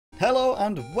Hello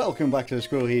and welcome back to the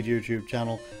Squirrel Heed YouTube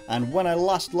channel. And when I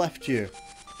last left you,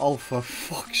 oh for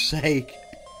fuck's sake,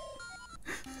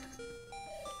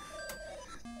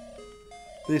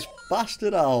 this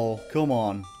bastard owl, come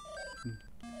on.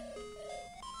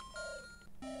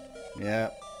 Yeah,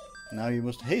 now you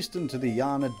must hasten to the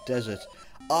Yana Desert.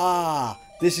 Ah,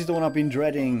 this is the one I've been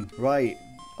dreading, right.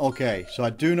 Okay, so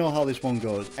I do know how this one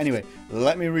goes. Anyway,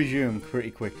 let me resume pretty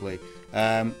quickly.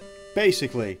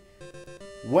 Basically,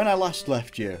 when I last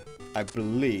left you, I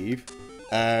believe,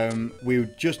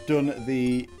 we'd just done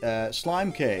the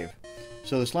slime cave.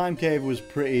 So the slime cave was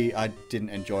pretty... I didn't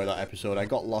enjoy that episode. I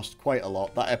got lost quite a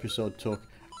lot. That episode took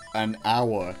an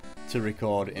hour to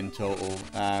record in total.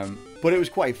 But it was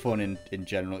quite fun in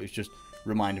general. It was just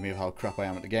reminding me of how crap I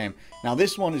am at the game. Now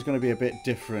this one is going to be a bit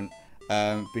different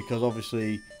because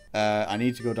obviously I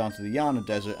need to go down to the Yana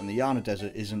Desert, and the Yana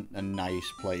Desert isn't a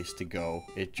nice place to go.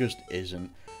 It just isn't.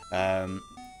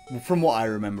 From what I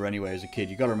remember anyway as a kid.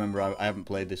 You got to remember I haven't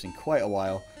played this in quite a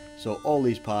while, so all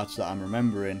these parts that I'm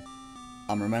remembering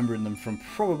them from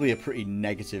probably a pretty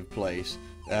negative place,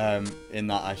 in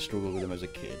that I struggled with them as a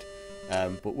kid.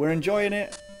 But we're enjoying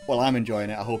it. Well, I'm enjoying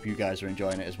it. I hope you guys are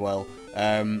enjoying it as well.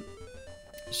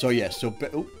 So yeah,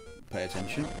 pay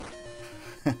attention.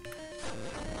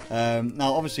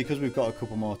 Now obviously, because we've got a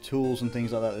couple more tools and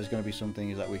things like that, there's going to be some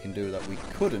things that we can do that we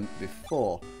couldn't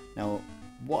before. Now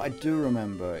what I do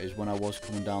remember is when I was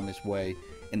coming down this way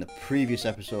in the previous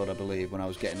episode, I believe, when I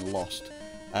was getting lost,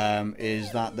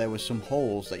 is that there were some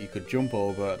holes that you could jump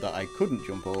over that I couldn't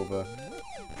jump over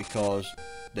because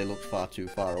they looked far too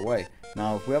far away.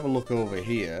 Now if we have a look over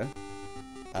here,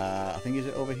 I think, is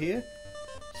it over here?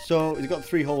 So it's got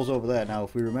 3 holes over there. Now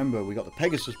if we remember, we got the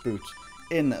Pegasus boots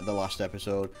in the last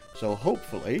episode, so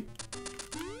hopefully,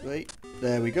 right,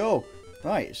 there we go.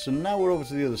 Right, so now we're over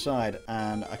to the other side,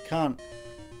 and I can't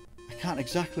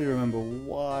exactly remember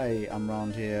why I'm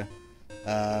around here.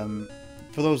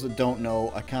 For those that don't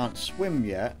know, I can't swim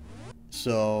yet,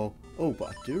 so... Oh, but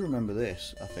I do remember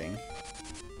this, I think.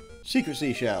 Secret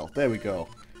seashell, there we go.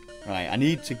 Right, I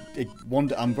need to...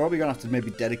 I'm probably going to have to maybe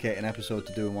dedicate an episode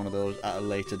to doing one of those at a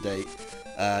later date,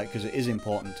 because it is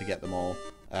important to get them all.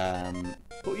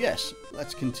 But yes,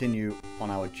 let's continue on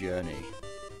our journey.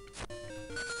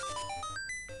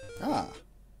 Ah,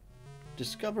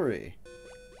 discovery.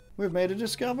 We've made a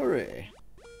discovery.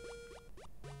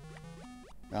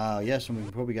 Ah, yes, and we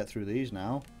can probably get through these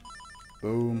now.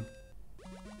 Boom.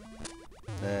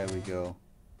 There we go.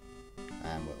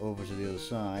 And we're over to the other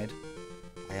side.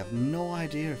 I have no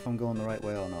idea if I'm going the right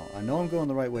way or not. I know I'm going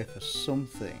the right way for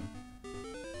something.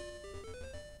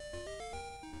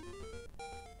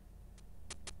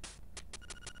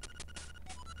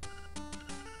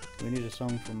 We need a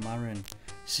song from Marin.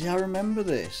 See, I remember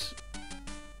this.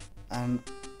 And...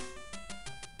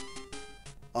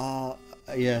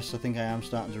 yes, I think I am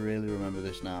starting to really remember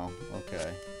this now.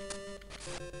 Okay.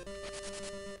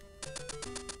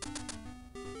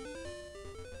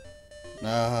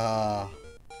 Ah.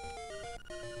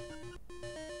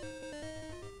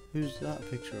 Who's that a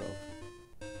picture of?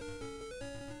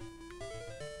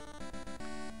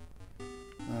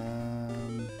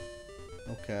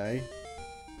 Okay.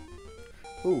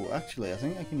 Oh, actually, I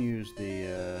think I can use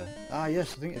the...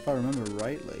 yes, I think if I remember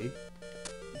rightly,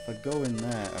 if I go in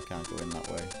there... I can't go in that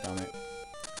way, damn it.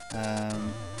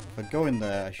 If I go in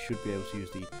there, I should be able to use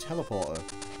the teleporter.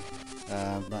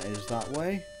 That is that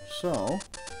way. So,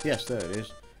 yes, there it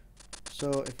is.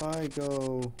 So, if I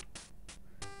go...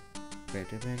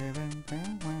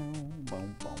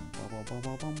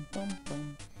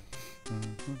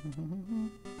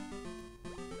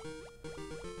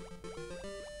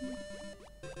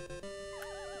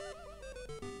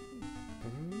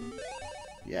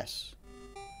 Yes.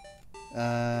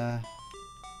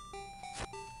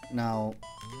 Now...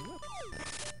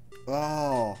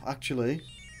 Oh, actually...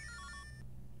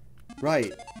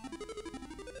 Right.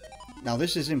 Now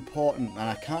this is important, and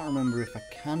I can't remember if I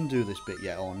can do this bit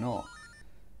yet or not.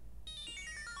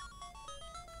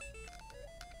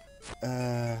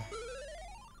 I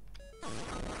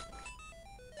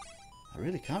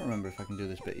really can't remember if I can do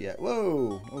this bit yet.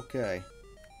 Whoa! Okay.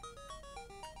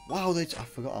 Wow, I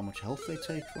forgot how much health they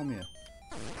take from you.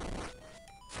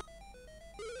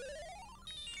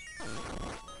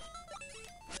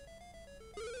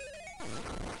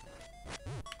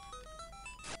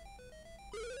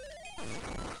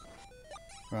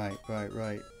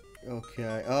 Right.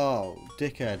 Okay. Oh,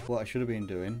 dickhead. What I should have been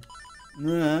doing.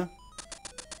 Nah.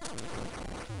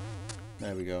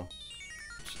 There we go.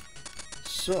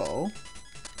 So...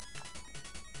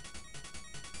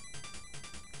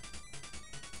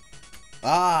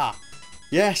 Ah!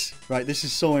 Yes! Right, this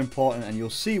is so important, and you'll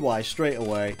see why straight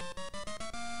away.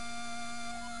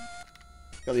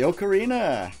 Got the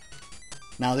ocarina!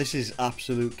 Now, this is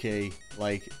absolute key.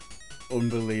 Like,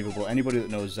 unbelievable. Anybody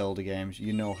that knows Zelda games,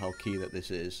 you know how key that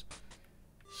this is.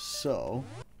 So,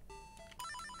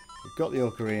 we've got the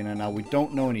ocarina. Now, we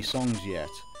don't know any songs yet,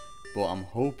 but I'm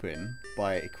hoping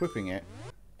by equipping it,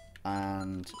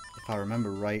 and if I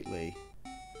remember rightly...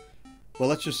 Well,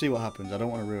 let's just see what happens. I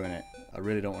don't want to ruin it. I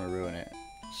really don't want to ruin it.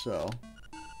 So...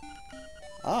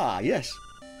 Ah, yes!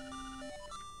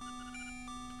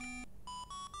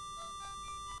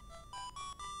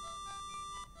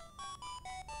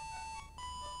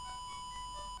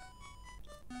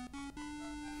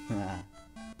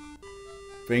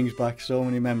 Brings back so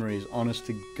many memories. Honest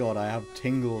to God, I have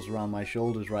tingles around my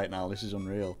shoulders right now. This is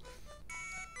unreal.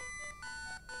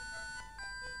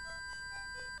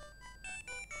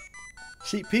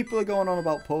 See, people are going on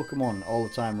about Pokemon all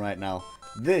the time right now.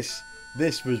 This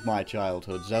was my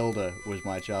childhood. Zelda was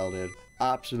my childhood.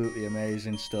 Absolutely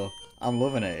amazing stuff. I'm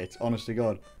loving it. It's honest to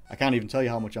God. I can't even tell you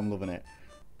how much I'm loving it.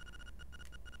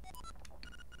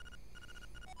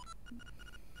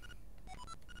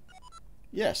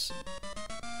 Yes.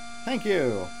 Thank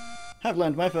you. I've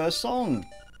learned my first song.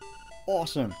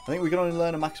 Awesome. I think we can only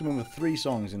learn a maximum of 3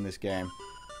 songs in this game.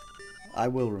 I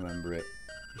will remember it.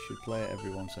 You should play it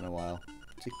every once in a while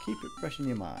to keep it fresh in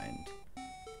your mind.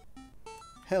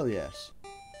 Hell yes.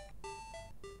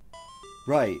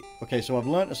 Right. Okay, so I've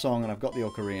learnt a song and I've got the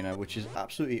ocarina, which is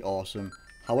absolutely awesome.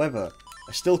 However,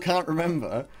 I still can't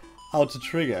remember how to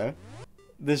trigger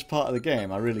this part of the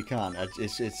game. I really can't.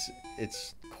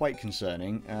 It's quite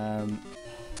concerning.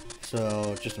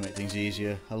 So, just to make things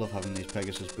easier, I love having these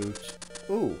Pegasus boots.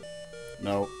 Ooh,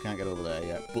 no, can't get over there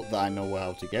yet, but I know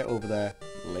how to get over there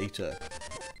later.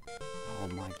 Oh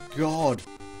my God!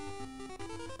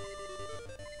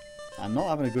 I'm not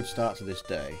having a good start to this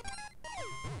day.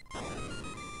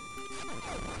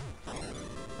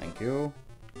 Thank you.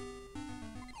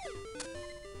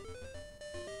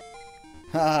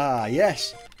 Ah,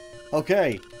 yes!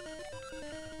 Okay.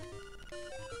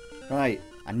 Right,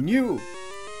 I knew!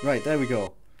 Right, there we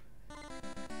go.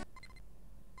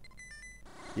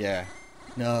 Yeah.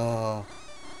 No.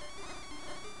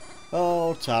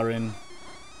 Oh, Tarin.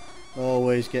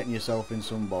 Always getting yourself in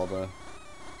some bother.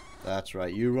 That's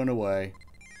right, you run away.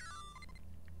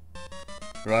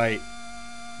 Right.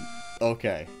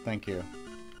 Okay, thank you.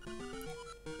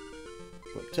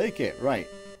 But take it, right.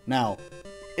 Now,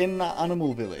 in that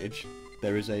animal village,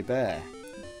 there is a bear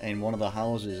in one of the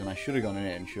houses, and I should have gone in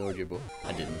it and showed you, but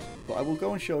I didn't. But I will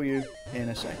go and show you in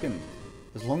a second.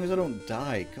 As long as I don't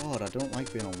die. God, I don't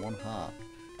like being on one heart.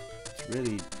 It's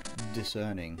really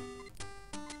discerning.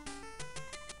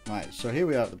 Right, so here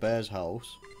we are at the bear's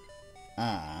house.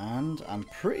 And I'm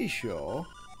pretty sure...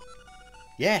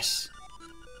 Yes!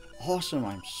 Awesome,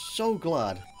 I'm so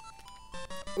glad.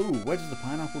 Ooh, where does the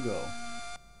pineapple go?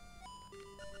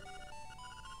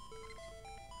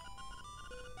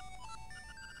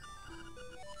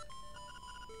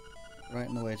 Right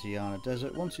on the way to Yana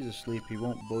Desert. Once he's asleep, he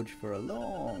won't budge for a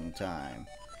long time.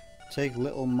 Take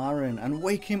little Marin and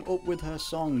wake him up with her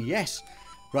song. Yes!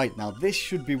 Right, now this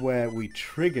should be where we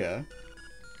trigger...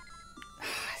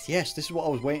 Yes, this is what I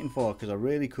was waiting for, because I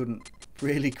really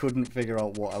couldn't figure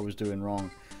out what I was doing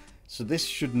wrong. So this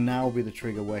should now be the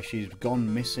trigger where she's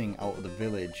gone missing out of the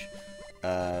village.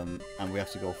 And we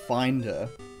have to go find her.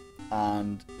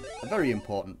 And a very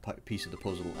important piece of the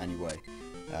puzzle anyway.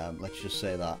 Let's just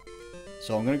say that.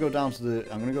 So I'm going to go down to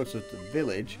the... I'm going to go to the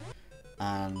village,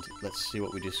 and let's see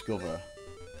what we discover.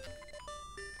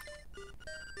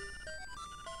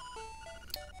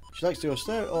 She likes to go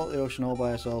stare at the ocean all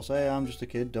by herself. Say, I'm just a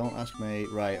kid, don't ask me.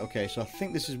 Right, okay, so I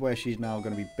think this is where she's now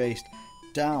going to be based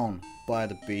down by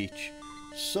the beach.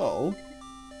 So,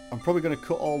 I'm probably going to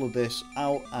cut all of this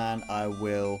out, and I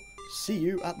will see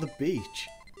you at the beach.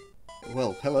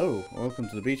 Well, hello, welcome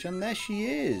to the beach, and there she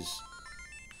is.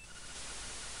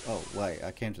 Oh, wait,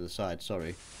 I came to the side,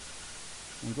 sorry.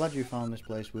 I'm glad you found this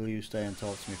place. Will you stay and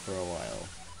talk to me for a while?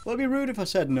 Well, it'd be rude if I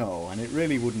said no, and it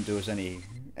really wouldn't do us any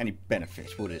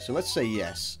benefit, would it? So let's say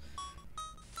yes.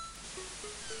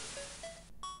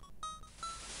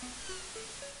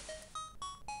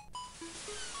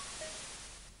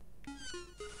 I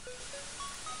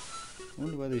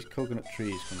wonder where these coconut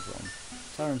trees come from.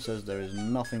 Taran says there is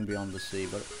nothing beyond the sea,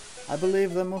 but I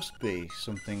believe there must be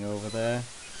something over there.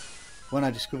 When I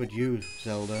discovered you,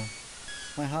 Zelda,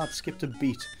 my heart skipped a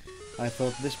beat. I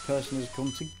thought this person has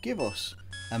come to give us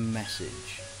a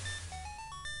message.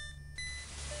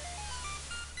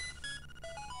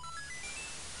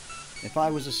 If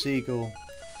I was a seagull,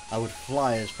 I would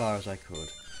fly as far as I could.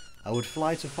 I would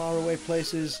fly to faraway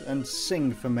places and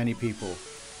sing for many people.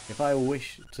 If I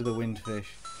wish to the windfish,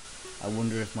 I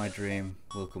wonder if my dream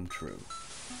will come true.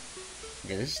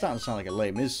 Okay, this is starting to sound like a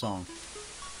Les Mis song.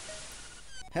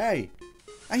 Hey,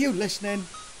 are you listening?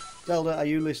 Zelda, are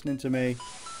you listening to me?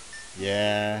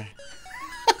 Yeah.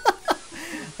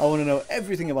 I want to know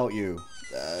everything about you.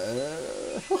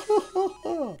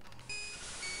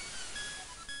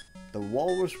 The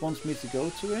walrus wants me to go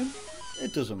to him?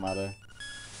 It doesn't matter.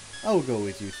 I'll go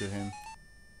with you to him.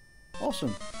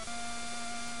 Awesome.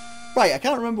 Right, I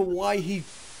can't remember why he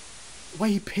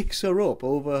picks her up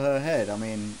over her head. I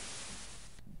mean,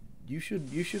 you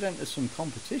should enter some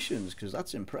competitions because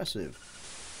that's impressive.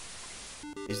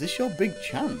 Is this your big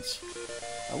chance?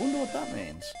 I wonder what that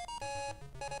means.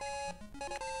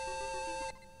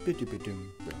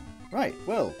 Right,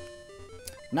 well,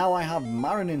 now I have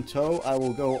Marin in tow. I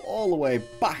will go all the way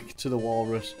back to the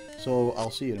walrus, so I'll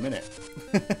see you in a minute.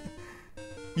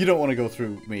 You don't want to go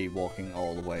through me walking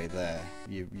all the way there.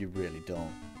 You really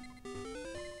don't.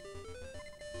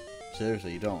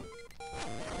 Seriously, you don't.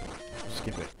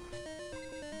 Skip it.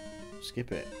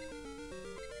 Skip it.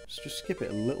 Just skip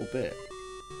it a little bit.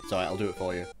 It's alright, I'll do it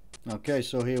for you. Okay,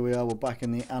 so here we are. We're back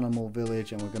in the animal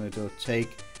village, and we're going to go take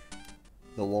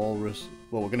the walrus.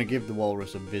 Well, we're going to give the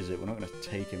walrus a visit. We're not going to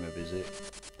take him a visit.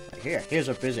 Like, here's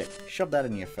a visit. Shove that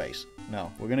in your face.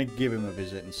 No, we're going to give him a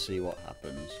visit and see what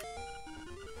happens.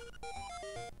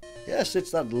 Yes,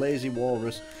 it's that lazy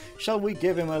walrus. Shall we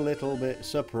give him a little bit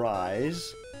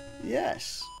surprise?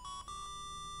 Yes.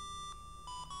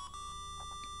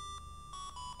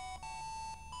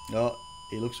 Oh,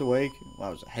 he looks awake.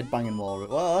 Wow, it's a headbanging walrus.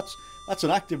 Well, that's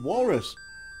an active walrus.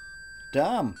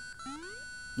 Damn.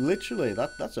 Literally,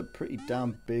 that's a pretty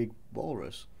damn big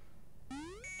walrus.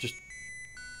 Just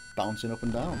bouncing up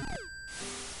and down.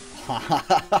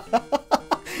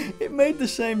 It made the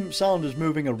same sound as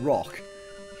moving a rock.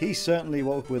 He certainly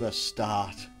woke with a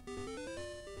start.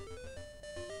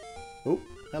 Oh,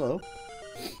 hello.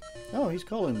 Oh, he's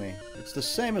calling me. It's the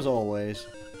same as always.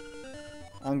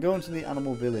 I'm going to the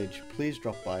animal village. Please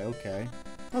drop by. Okay.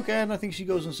 Okay, and I think she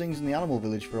goes and sings in the animal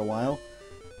village for a while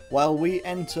we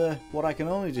enter what I can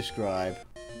only describe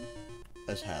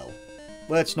as hell.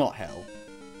 Well, it's not hell.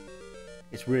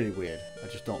 It's really weird. I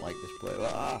just don't like this place.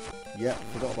 Ah, yeah,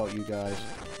 forgot about you guys.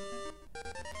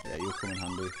 Yeah, you'll come in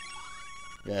handy.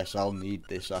 Yes, I'll need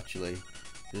this actually.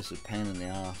 This is a pain in the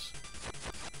ass.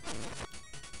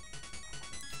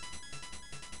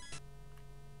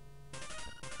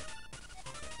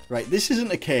 Right, this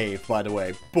isn't a cave, by the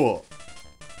way, but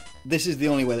this is the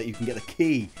only way that you can get the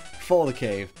key for the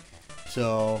cave.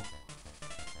 So,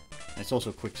 it's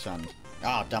also quicksand.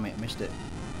 Ah, damn it, I missed it.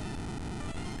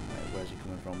 Right, where's he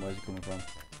coming from? Where's he coming from?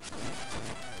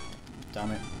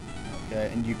 Damn it. Okay,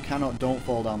 and you don't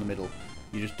fall down the middle.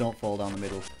 You just don't fall down the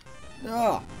middle.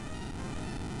 Ah!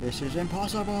 This is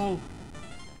impossible!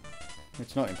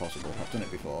 It's not impossible. I've done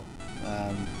it before.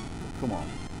 Come on.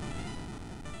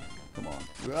 Come on.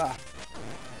 Ah!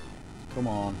 Come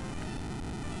on.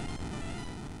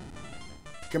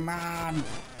 Come on!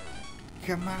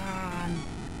 Come on!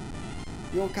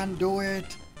 You can do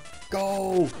it!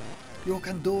 Go! You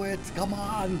can do it! Come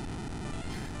on!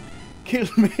 Kill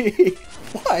me!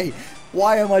 Why?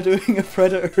 Why am I doing a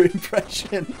Predator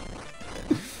impression?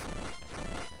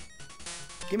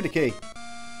 Give me the key.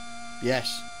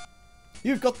 Yes.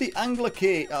 You've got the angler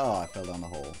key. Oh, I fell down the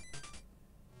hole.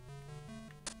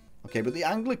 Okay, but the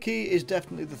angler key is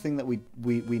definitely the thing that we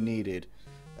needed,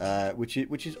 which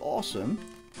is awesome.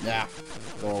 Nah,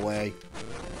 go away.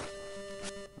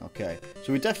 Okay,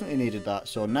 so we definitely needed that.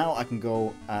 So now I can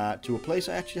go to a place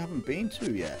I actually haven't been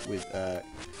to yet. With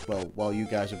well, while you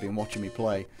guys have been watching me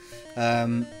play.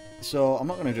 So I'm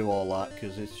not going to do all that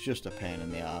because it's just a pain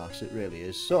in the arse. It really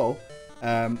is. So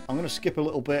I'm going to skip a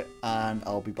little bit and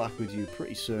I'll be back with you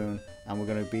pretty soon. And we're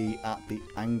going to be at the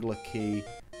angler key.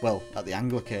 Well, at the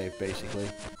angler cave, basically.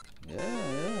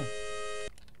 Yeah.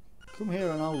 Come here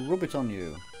and I'll rub it on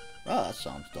you. Ah, that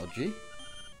sounds dodgy.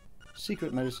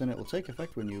 Secret medicine. It will take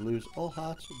effect when you lose all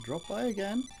hearts. Drop by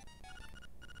again.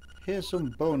 Here's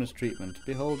some bonus treatment.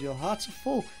 Behold, your hearts are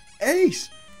full. Ace!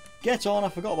 Get on. I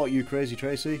forgot about you, Crazy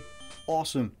Tracy.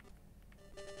 Awesome.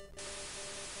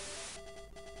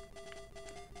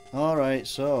 Alright,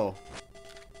 so...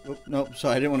 Oh, no,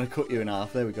 sorry, I didn't want to cut you in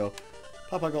half. There we go.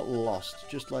 Papa got lost,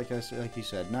 just like he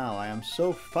said. Now, I am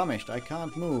so famished, I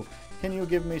can't move. Can you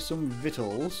give me some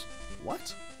victuals?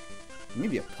 What?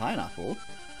 Maybe a pineapple?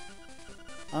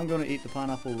 I'm going to eat the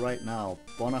pineapple right now.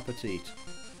 Bon appetit.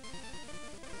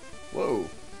 Whoa.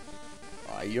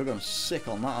 Oh, you're going sick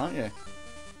on that, aren't you?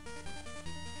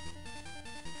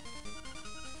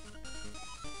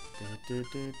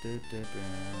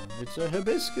 It's a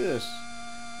hibiscus.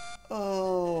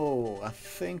 Oh, I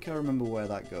think I remember where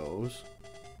that goes.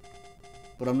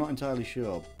 But I'm not entirely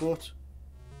sure. But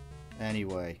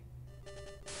anyway,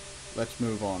 let's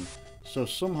move on. So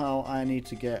somehow I need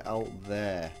to get out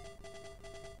there.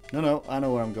 No, I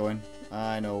know where I'm going.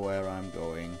 I know where I'm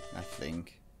going, I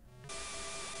think.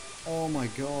 Oh my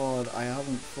god, I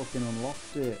haven't fucking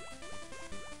unlocked it.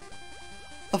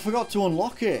 I forgot to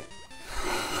unlock it.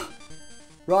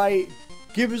 Right,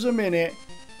 give us a minute.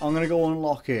 I'm gonna go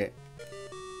unlock it.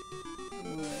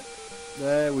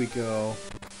 There we go.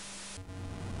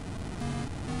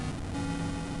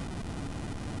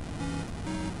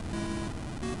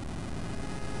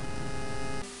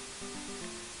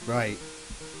 Right.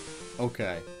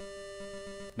 Okay.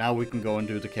 Now we can go and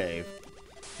do the cave.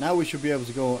 Now we should be able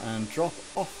to go and drop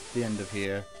off the end of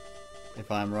here, if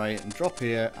I'm right, and drop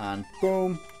here, and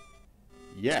boom.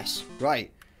 Yes,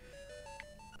 right.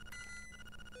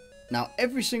 Now,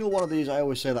 every single one of these I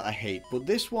always say that I hate, but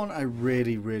this one I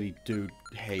really, really do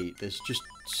hate. There's just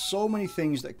so many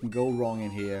things that can go wrong in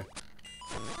here,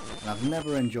 and I've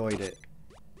never enjoyed it.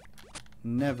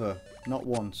 Never. Not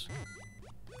once.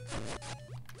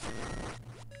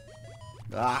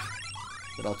 Ah!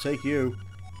 But I'll take you.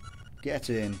 Get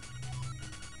in.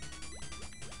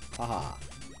 Haha.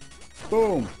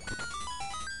 Boom!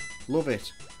 Love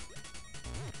it.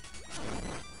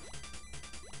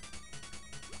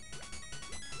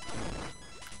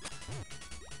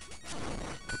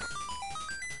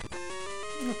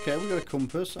 Okay, we got a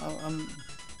compass. I'm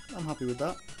happy with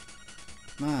that.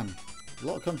 Man, a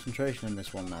lot of concentration in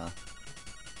this one now.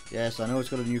 Yes, I know it's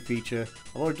got a new feature.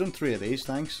 I've already done 3 of these,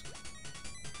 thanks.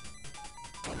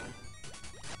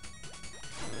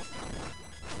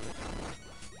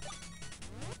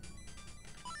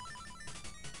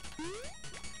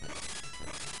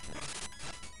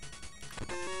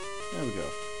 There we go.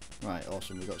 Right,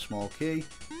 awesome. We've got a small key.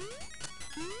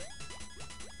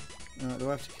 Do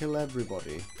I have to kill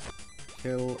everybody?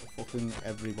 Kill fucking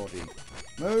everybody.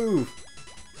 Move!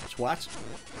 Swat!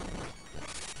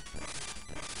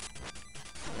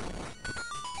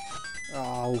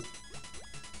 Oh!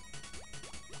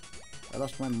 I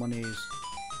lost my monies.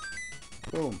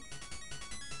 Boom.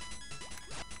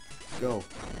 Go.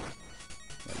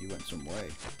 Right, you went some way.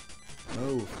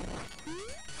 Move.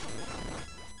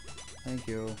 Thank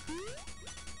you.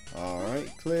 Alright,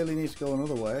 clearly needs to go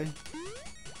another way.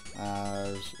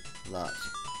 As that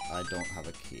I don't have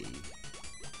a key.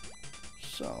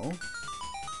 So,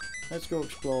 let's go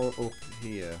explore up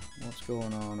here. What's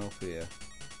going on up here?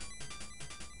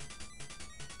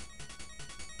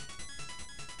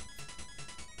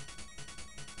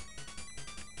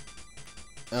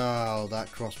 Oh,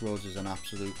 that crossroads is an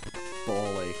absolute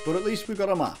ball ache. But at least we've got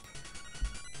a map.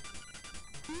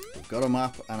 We've got a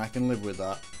map and I can live with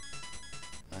that.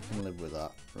 I can live with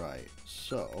that. Right,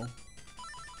 so...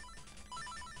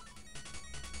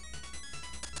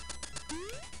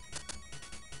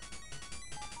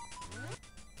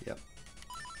 Yep.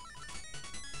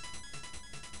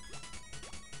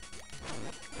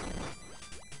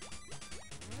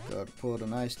 Got to put a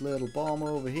nice little bomb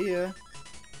over here.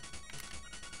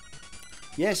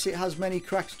 Yes, it has many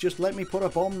cracks. Just let me put a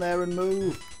bomb there and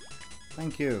move.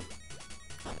 Thank you.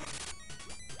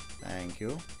 Thank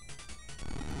you.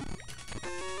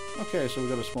 Okay, so we've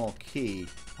got a small key.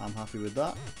 I'm happy with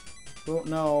that. But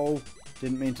no,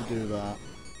 didn't mean to do that.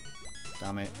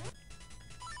 Damn it.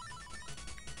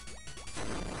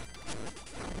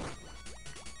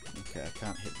 Okay, I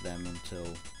can't hit them until...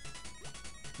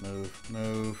 Move,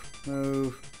 move,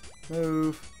 move,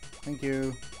 move. Thank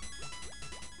you.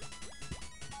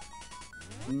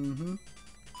 Mm-hmm.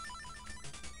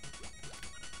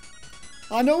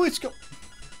 I know it's got...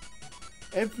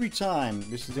 Every time,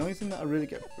 this is the only thing that I really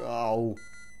get... Oh,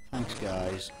 thanks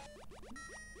guys.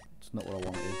 It's not what I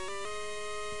wanted.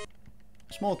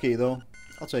 Small key though,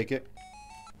 I'll take it.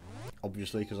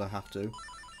 Obviously, because I have to.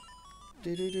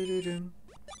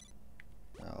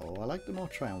 Oh, I like the more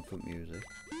triumphant music.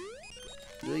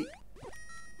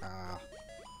 Ah.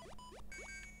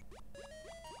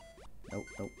 Nope,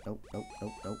 nope, nope, nope,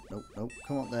 nope, nope, nope, nope.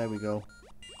 Come on, there we go.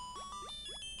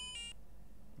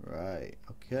 Right,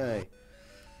 okay.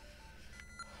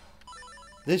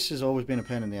 This has always been a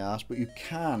pain in the ass, but you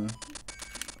can...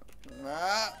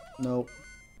 Ah, nope.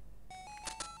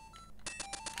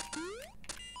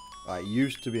 I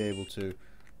used to be able to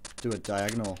do a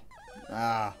diagonal.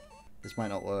 Ah, this might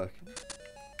not work.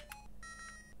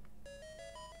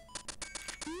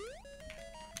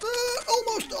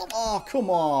 Almost! Oh, come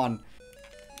on!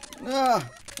 Ah,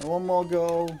 One more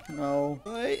go. No.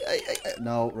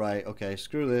 No, right. Okay,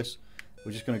 screw this.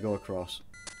 We're just going to go across.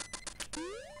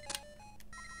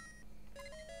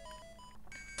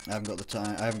 I haven't got the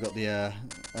time. I haven't got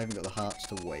the hearts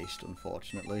to waste,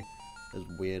 unfortunately. As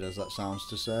weird as that sounds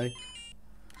to say.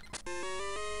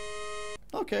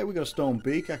 Okay, we got a stone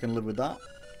beak. I can live with that.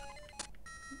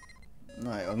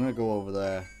 Right, I'm going to go over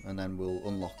there and then we'll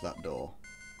unlock that door.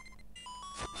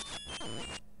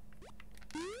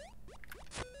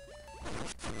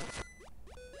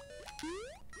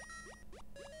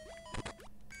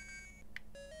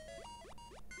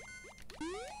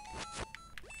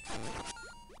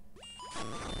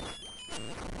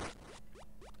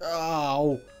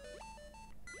 Ow!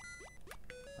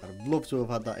 I'd have loved to have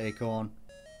had that acorn.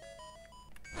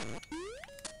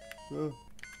 Oh.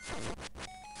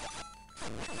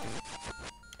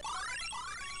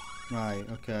 Right,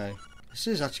 okay. This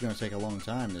is actually going to take a long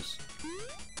time, this.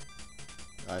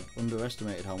 I've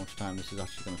underestimated how much time this is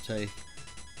actually going to take.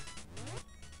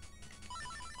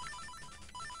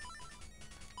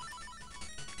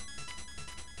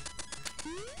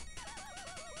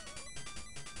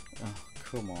 Oh,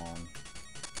 come on.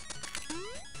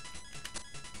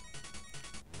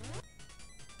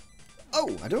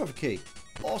 Oh, I do have a key.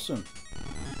 Awesome.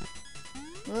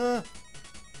 Go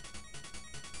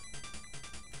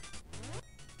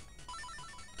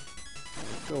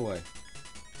away.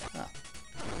 Ah.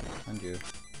 And you.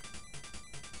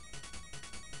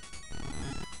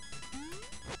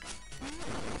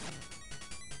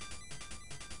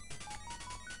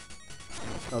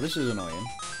 Oh, this is annoying.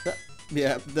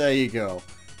 Yeah, there you go.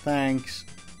 Thanks.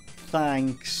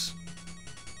 Thanks.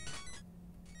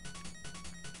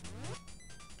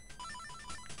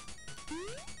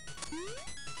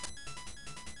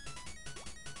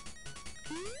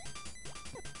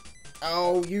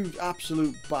 Oh, you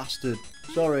absolute bastard.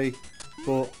 Sorry,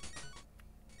 but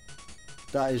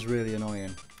that is really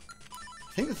annoying.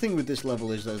 I think the thing with this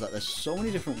level is that there's so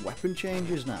many different weapon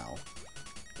changes now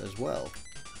as well.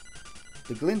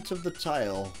 The glint of the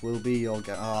tile will be your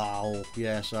guide. Oh,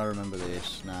 yes, I remember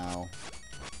this now.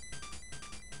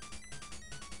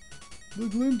 The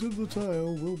glint of the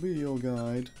tile will be your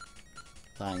guide.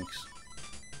 Thanks.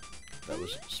 That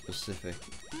was specific.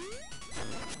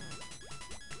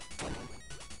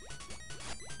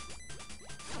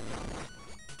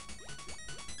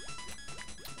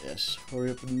 Yes,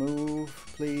 hurry up and move,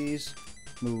 please.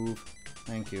 Move.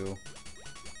 Thank you.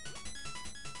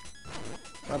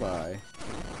 Bye-bye.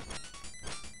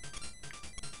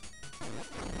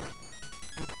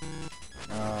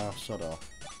 Ah, sod off.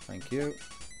 Thank you.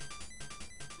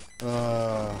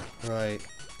 Right.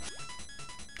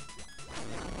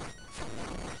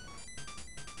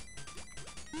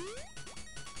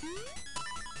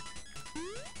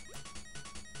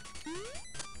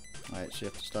 Right, so you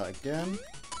have to start again.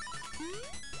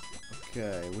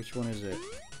 Okay, which one is it?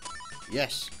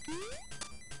 Yes!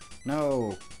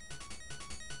 No!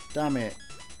 Damn it!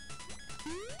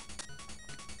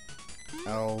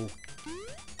 Oh.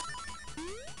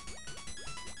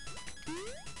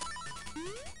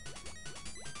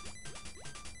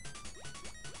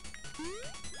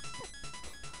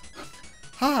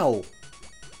 How?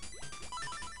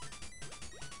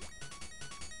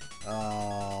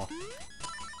 Ah.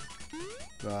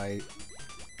 Right.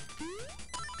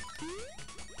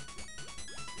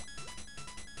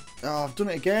 Oh, I've done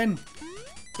it again.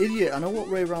 Idiot, I know what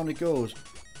way round it goes.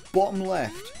 Bottom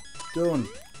left. Done.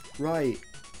 Right.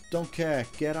 Don't care.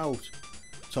 Get out.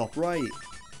 Top right.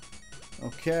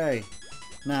 Okay.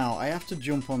 Now, I have to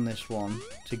jump on this one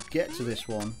to get to this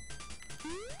one.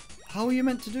 How are you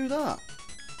meant to do that?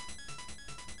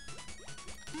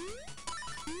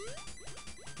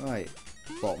 Right.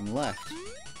 Bottom left.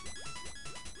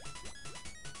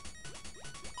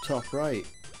 Top right.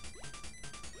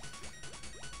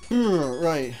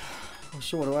 Right.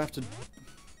 So what do I have to... Do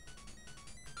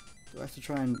I have to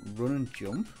try and run and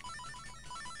jump?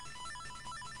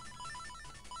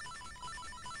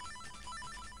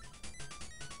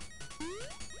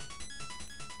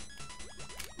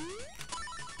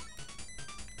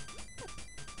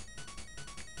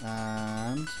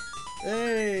 And...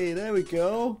 Hey, there we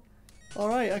go.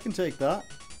 Alright, I can take that.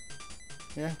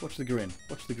 Yeah, watch the grin.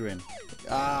 Watch the grin.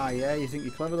 Ah, yeah, you think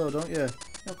you're clever though, don't you?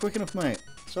 Not quick enough, mate.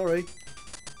 Sorry.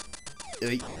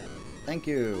 Thank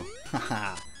you.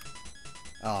 Haha.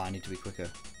 Oh, I need to be quicker.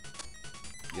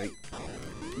 Yoink.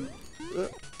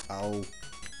 Ow.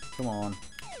 Come on.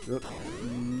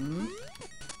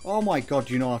 Oh my god,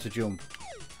 you know how to jump.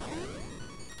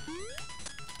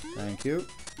 Thank you.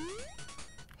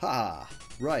 Ha!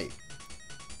 Right.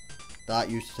 That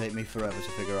used to take me forever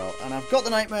to figure out. And I've got the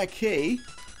nightmare key.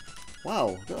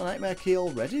 Wow, got the nightmare key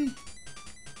already?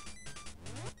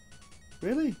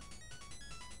 Really?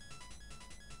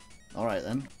 Alright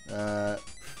then.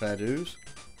 Fair dues.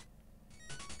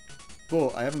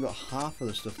 But I haven't got half of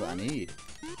the stuff that I need.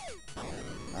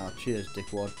 Oh, cheers,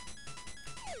 dickwad.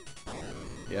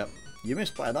 Yep. You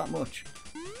missed by that much.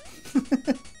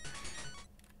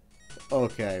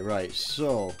 Okay, right,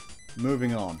 so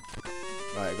moving on.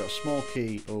 Right, I've got a small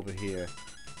key over here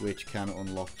which can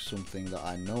unlock something that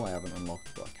I know I haven't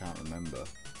unlocked but I can't remember.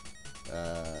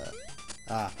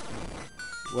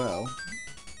 Well.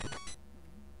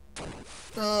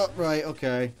 Oh, right,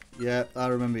 okay. Yeah, I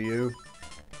remember you.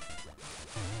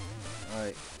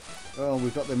 Right. Oh,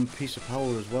 we've got them piece of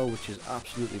power as well, which is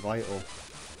absolutely vital.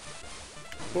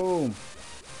 Boom.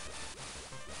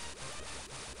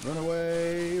 Run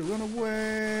away, run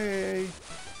away.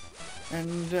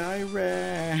 And I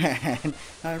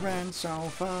ran so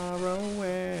far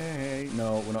away.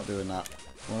 No, we're not doing that.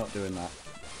 We're not doing that.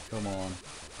 Come on.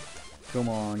 Come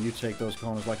on, you take those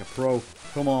corners like a pro.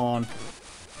 Come on.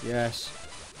 Yes.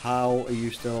 How are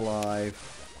you still alive?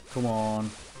 Come on,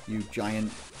 you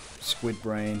giant squid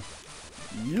brain.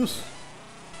 Yes.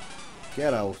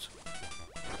 Get out.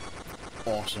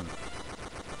 Awesome.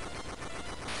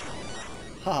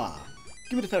 Ha!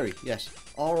 Give me the ferry. Yes.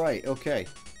 Alright, okay.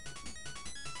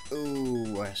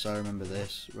 Ooh, yes, I remember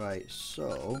this. Right,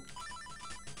 so...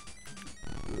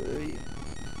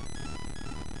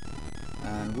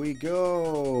 And we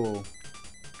go!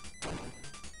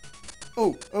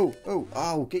 Oh, oh, oh!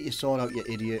 Oh, get your sword out, you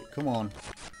idiot. Come on.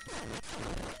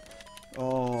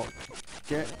 Oh,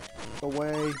 get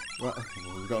away. Right,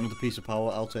 we've got another piece of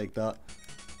power. I'll take that.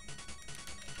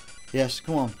 Yes,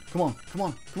 come on, come on, come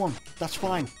on, come on. That's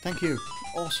fine. Thank you.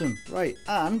 Awesome. Right,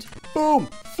 and boom!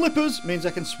 Flippers means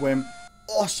I can swim.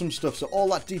 Awesome stuff. So all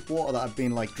that deep water that I've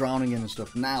been like drowning in and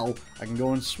stuff, now I can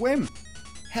go and swim.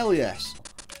 Hell yes.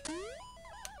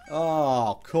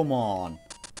 Oh, come on.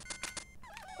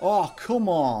 Oh, come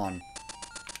on.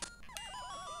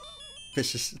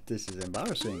 This is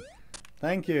embarrassing.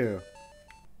 Thank you.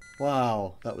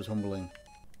 Wow, that was humbling.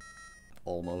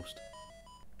 Almost.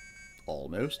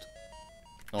 Almost.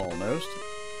 Almost.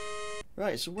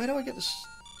 Right, so where do I get this?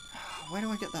 Where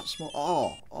do I get that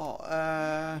small?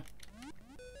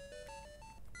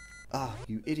 Ah,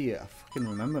 you idiot! I fucking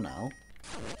remember now.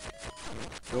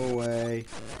 Go away.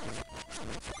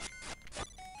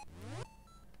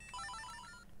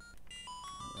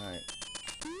 Right.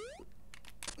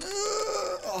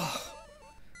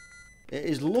 It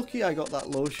is lucky I got that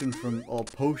lotion from, or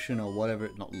potion, or whatever.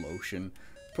 Not lotion.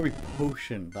 Probably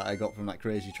potion that I got from that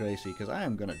crazy Tracy, because I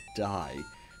am gonna die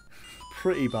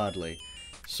pretty badly.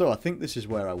 So I think this is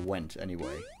where I went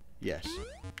anyway. Yes.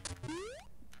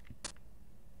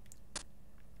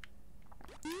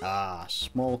 Ah,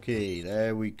 small key.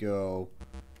 There we go.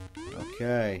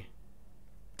 Okay.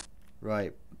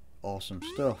 Right. Awesome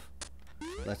stuff.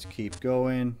 Let's keep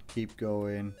going. Keep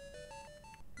going.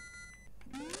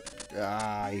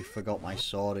 Ah, I forgot my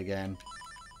sword again.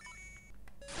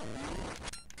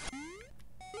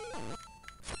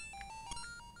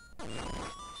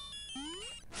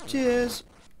 Cheers!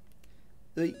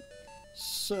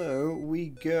 So we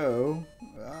go.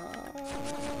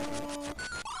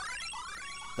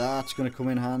 That's going to come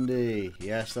in handy.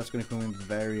 Yes, that's going to come in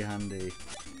very handy.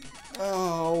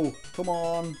 Oh, come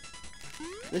on.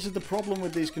 This is the problem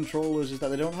with these controllers, is that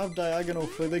they don't have diagonal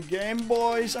for the Game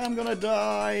Boys. I'm going to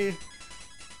die.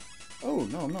 Oh,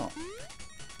 no, I'm not.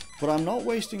 But I'm not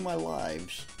wasting my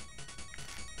lives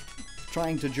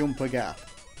trying to jump a gap.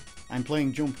 I'm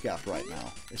playing jump gap right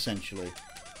now, essentially.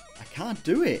 I can't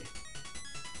do it.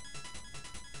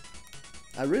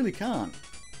 I really can't.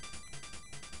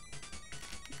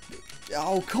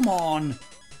 Oh, come on.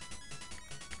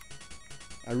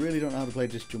 I really don't know how to play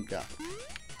this jump gap.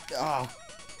 Oh,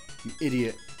 you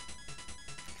idiot.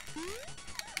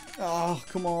 Oh,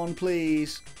 come on,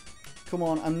 please. Come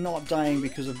on, I'm not dying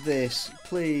because of this.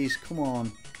 Please, come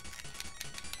on.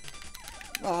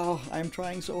 Oh, I'm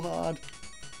trying so hard.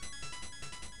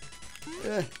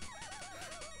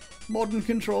 Modern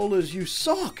controllers, you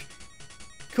suck!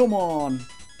 Come on,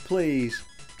 please.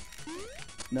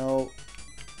 No,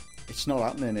 it's not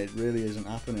happening. It really isn't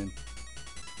happening.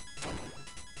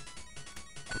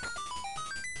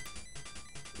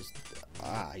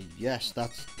 Yes,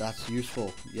 that's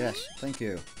useful. Yes, thank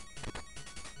you.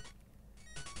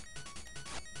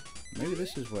 Maybe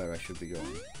this is where I should be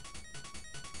going.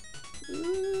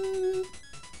 Move,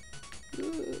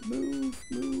 move,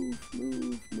 move,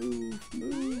 move, move,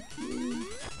 move.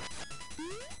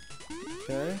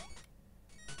 Okay.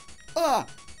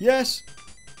 Yes!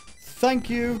 Thank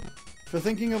you for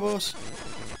thinking of us.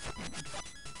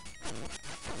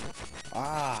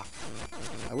 Ah!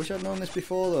 I wish I'd known this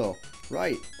before though.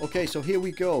 Right, okay, so here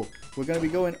we go. We're going to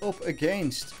be going up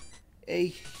against a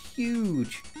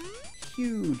huge,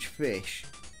 huge fish.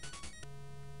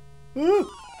 Ooh.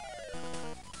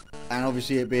 And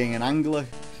obviously it being an angler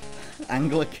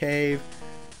cave,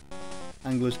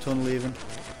 angler's tunnel even.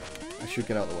 I should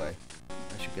get out of the way.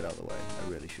 I should get out of the way. I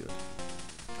really should.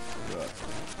 Right.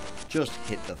 Just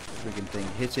hit the friggin' thing.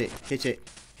 Hit it. Hit it.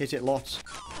 Hit it lots.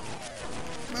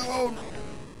 No!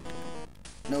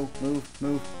 No, move,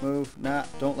 move, move. Nah,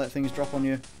 don't let things drop on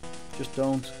you. Just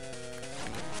don't.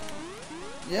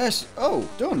 Yes! Oh,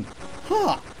 done!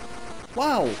 Ha!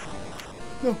 Wow!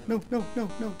 No, no, no, no,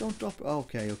 no, don't drop.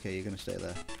 Okay, okay, you're gonna stay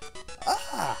there.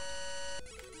 Ah!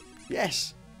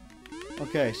 Yes!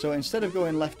 Okay, so instead of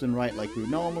going left and right like we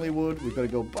normally would, we've got to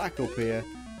go back up here,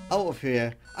 out of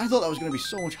here. I thought that was going to be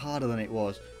so much harder than it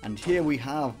was. And here we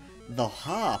have the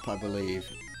harp, I believe.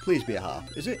 Please be a harp.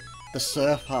 Is it? The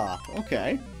surf harp.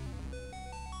 Okay.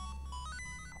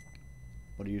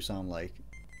 What do you sound like?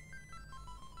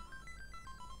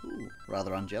 Ooh,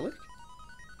 rather angelic.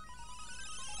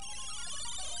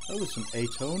 Oh, there's some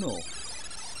atonal.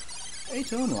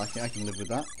 Atonal, I can live with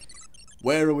that.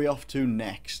 Where are we off to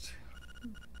next?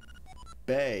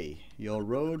 Bay. Your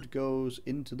road goes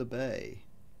into the bay.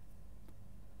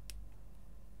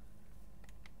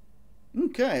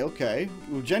 Okay, okay.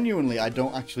 Well, genuinely, I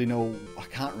don't actually know, I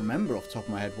can't remember off the top of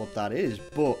my head what that is,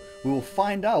 but we will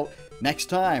find out next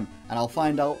time, and I'll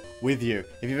find out with you.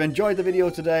 If you've enjoyed the video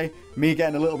today, me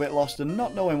getting a little bit lost and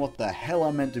not knowing what the hell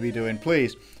I'm meant to be doing,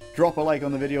 please drop a like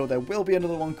on the video. There will be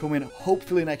another one coming,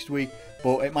 hopefully next week,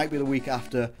 but it might be the week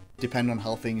after, depending on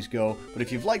how things go. But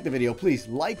if you've liked the video, please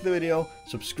like the video,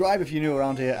 subscribe if you're new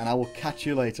around here, and I will catch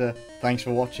you later. Thanks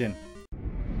for watching.